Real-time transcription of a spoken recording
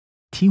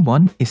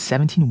T1 is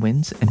 17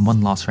 wins and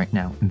 1 loss right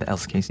now in the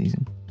LCK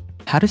season.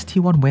 How does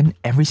T1 win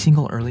every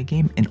single early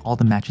game in all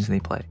the matches they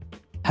play?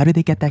 How do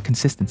they get that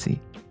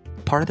consistency?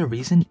 Part of the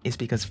reason is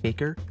because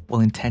Faker will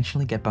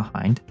intentionally get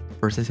behind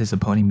versus his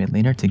opponent mid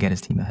laner to get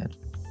his team ahead,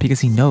 because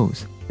he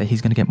knows that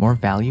he's going to get more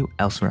value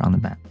elsewhere on the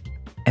map.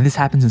 And this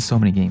happens in so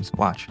many games.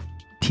 Watch.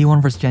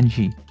 T1 vs Gen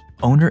G.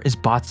 Owner is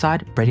bot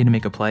side, ready to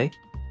make a play.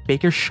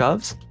 Faker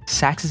shoves,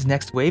 sacks his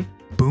next wave,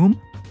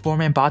 boom,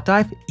 4-man bot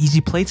dive,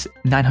 easy plates,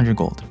 900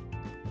 gold.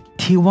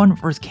 T1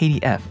 vs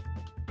KDF.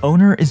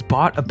 Owner is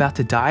bot about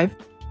to dive,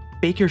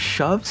 Faker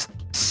shoves,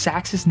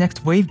 sacks his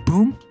next wave,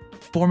 boom,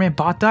 4-man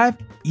bot dive,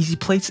 easy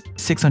plates,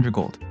 600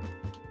 gold.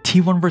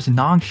 T1 vs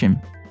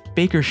Nongshim.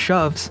 Faker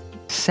shoves,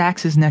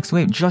 sacks his next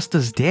wave, just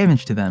does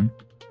damage to them,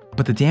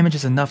 but the damage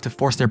is enough to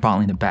force their bot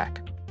lane to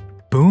back.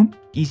 Boom,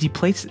 easy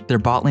plates, their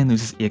bot lane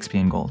loses EXP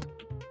and gold.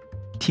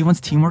 T1's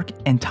teamwork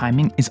and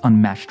timing is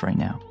unmatched right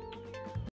now.